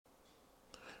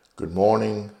Good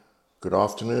morning, good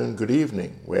afternoon, good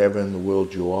evening, wherever in the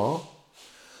world you are.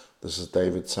 This is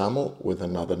David Samuel with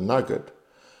another nugget.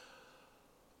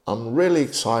 I'm really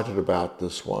excited about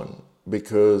this one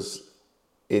because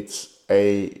it's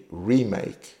a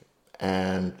remake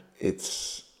and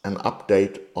it's an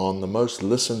update on the most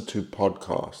listened to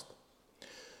podcast.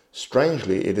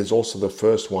 Strangely, it is also the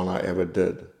first one I ever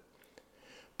did.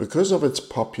 Because of its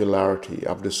popularity,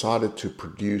 I've decided to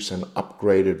produce an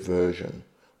upgraded version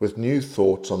with new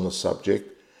thoughts on the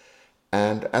subject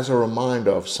and as a reminder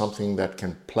of something that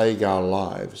can plague our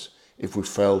lives if we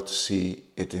fail to see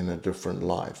it in a different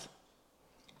light.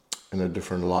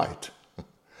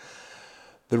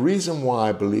 The reason why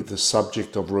I believe the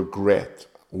subject of regret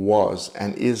was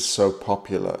and is so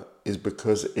popular is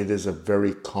because it is a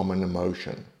very common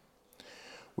emotion.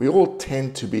 We all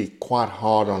tend to be quite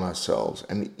hard on ourselves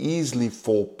and easily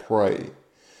fall prey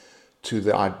to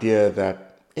the idea that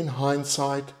in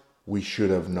hindsight, we should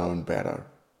have known better.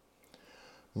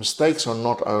 Mistakes are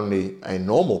not only a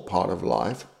normal part of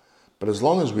life, but as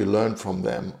long as we learn from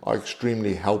them, are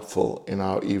extremely helpful in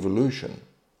our evolution.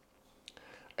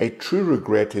 A true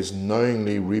regret is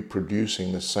knowingly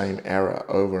reproducing the same error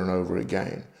over and over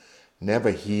again,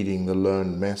 never heeding the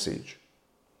learned message.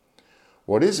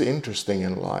 What is interesting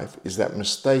in life is that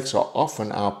mistakes are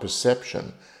often our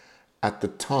perception at the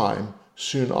time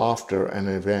soon after an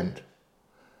event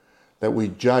that we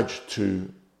judge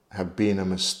to have been a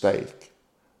mistake,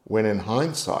 when in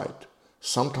hindsight,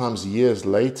 sometimes years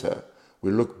later, we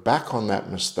look back on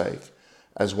that mistake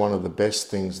as one of the best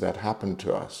things that happened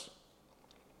to us.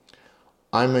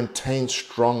 I maintain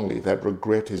strongly that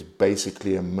regret is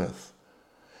basically a myth,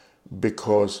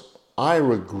 because I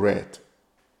regret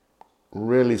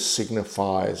really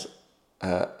signifies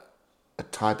a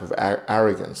type of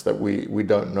arrogance that we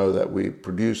don't know that we're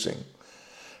producing.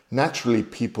 Naturally,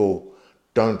 people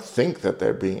don't think that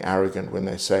they're being arrogant when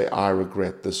they say, I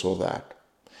regret this or that.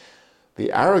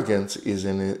 The arrogance is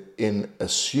in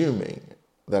assuming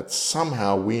that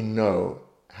somehow we know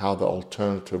how the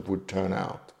alternative would turn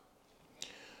out.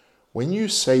 When you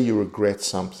say you regret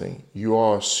something, you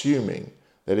are assuming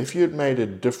that if you had made a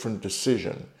different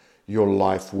decision, your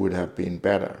life would have been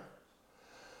better.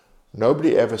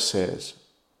 Nobody ever says,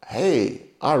 hey,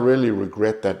 I really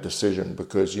regret that decision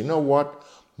because you know what?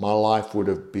 My life would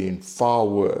have been far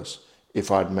worse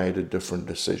if I'd made a different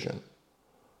decision.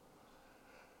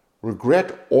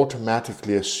 Regret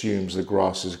automatically assumes the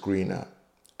grass is greener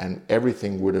and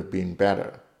everything would have been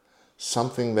better,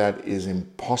 something that is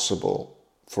impossible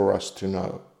for us to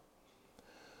know.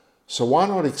 So why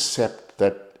not accept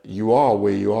that you are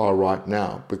where you are right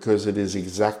now because it is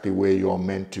exactly where you are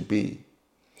meant to be?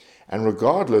 And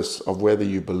regardless of whether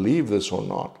you believe this or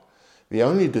not, the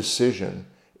only decision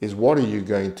is what are you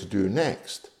going to do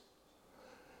next?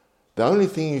 The only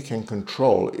thing you can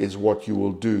control is what you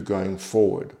will do going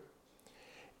forward.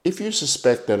 If you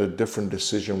suspect that a different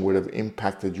decision would have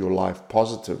impacted your life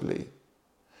positively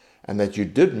and that you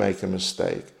did make a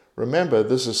mistake, remember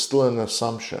this is still an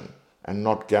assumption and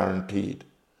not guaranteed.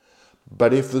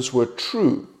 But if this were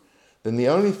true, then the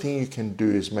only thing you can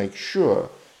do is make sure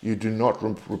you do not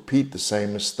repeat the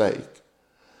same mistake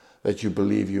that you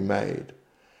believe you made.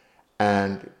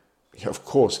 And of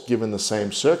course, given the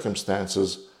same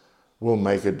circumstances, will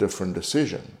make a different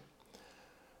decision.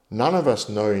 None of us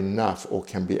know enough or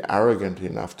can be arrogant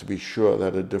enough to be sure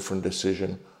that a different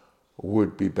decision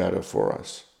would be better for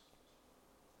us.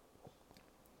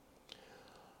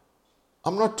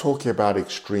 I'm not talking about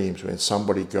extremes when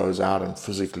somebody goes out and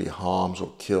physically harms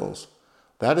or kills.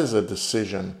 That is a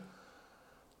decision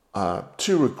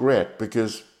to regret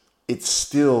because it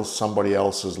steals somebody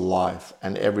else's life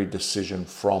and every decision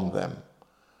from them.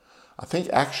 I think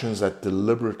actions that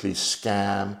deliberately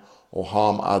scam or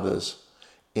harm others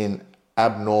in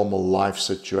abnormal life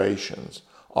situations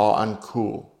are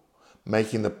uncool,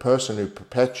 making the person who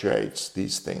perpetrates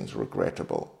these things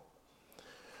regrettable.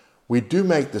 We do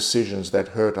make decisions that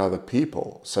hurt other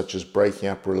people, such as breaking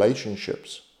up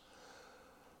relationships.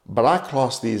 But I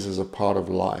class these as a part of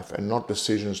life and not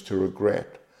decisions to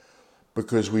regret,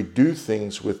 because we do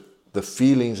things with the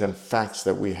feelings and facts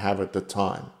that we have at the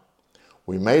time.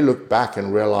 We may look back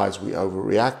and realize we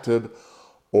overreacted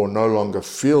or no longer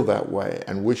feel that way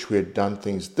and wish we had done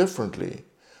things differently.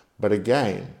 But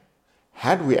again,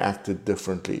 had we acted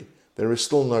differently, there is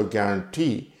still no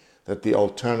guarantee that the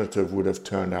alternative would have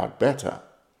turned out better.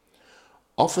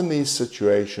 Often these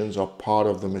situations are part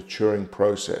of the maturing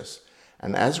process,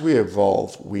 and as we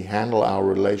evolve, we handle our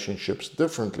relationships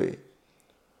differently.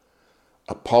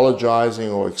 Apologizing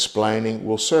or explaining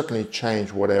will certainly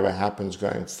change whatever happens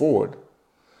going forward.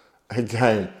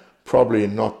 Again, probably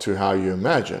not to how you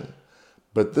imagine,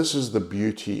 but this is the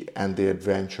beauty and the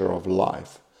adventure of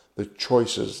life, the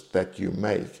choices that you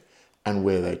make and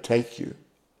where they take you.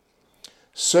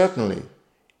 Certainly,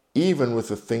 even with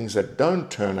the things that don't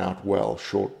turn out well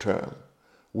short term,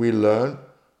 we learn,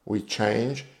 we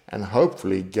change, and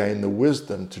hopefully gain the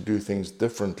wisdom to do things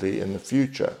differently in the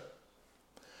future.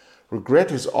 Regret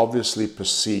is obviously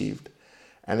perceived,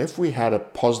 and if we had a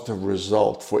positive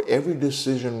result for every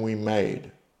decision we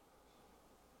made,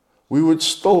 we would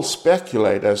still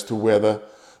speculate as to whether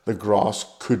the grass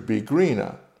could be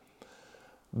greener.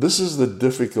 This is the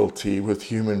difficulty with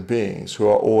human beings who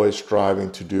are always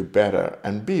striving to do better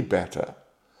and be better.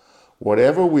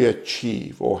 Whatever we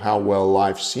achieve or how well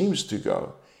life seems to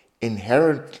go,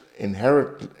 inherently,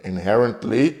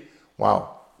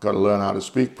 wow, got to learn how to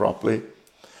speak properly,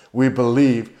 we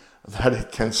believe that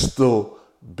it can still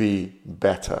be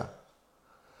better.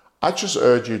 I just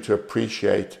urge you to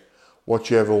appreciate what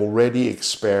you have already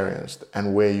experienced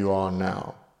and where you are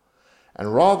now.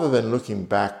 And rather than looking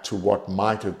back to what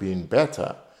might have been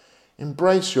better,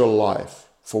 embrace your life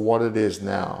for what it is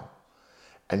now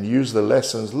and use the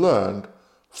lessons learned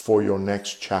for your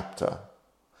next chapter.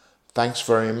 Thanks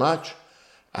very much,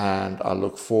 and I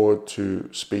look forward to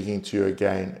speaking to you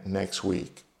again next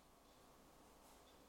week.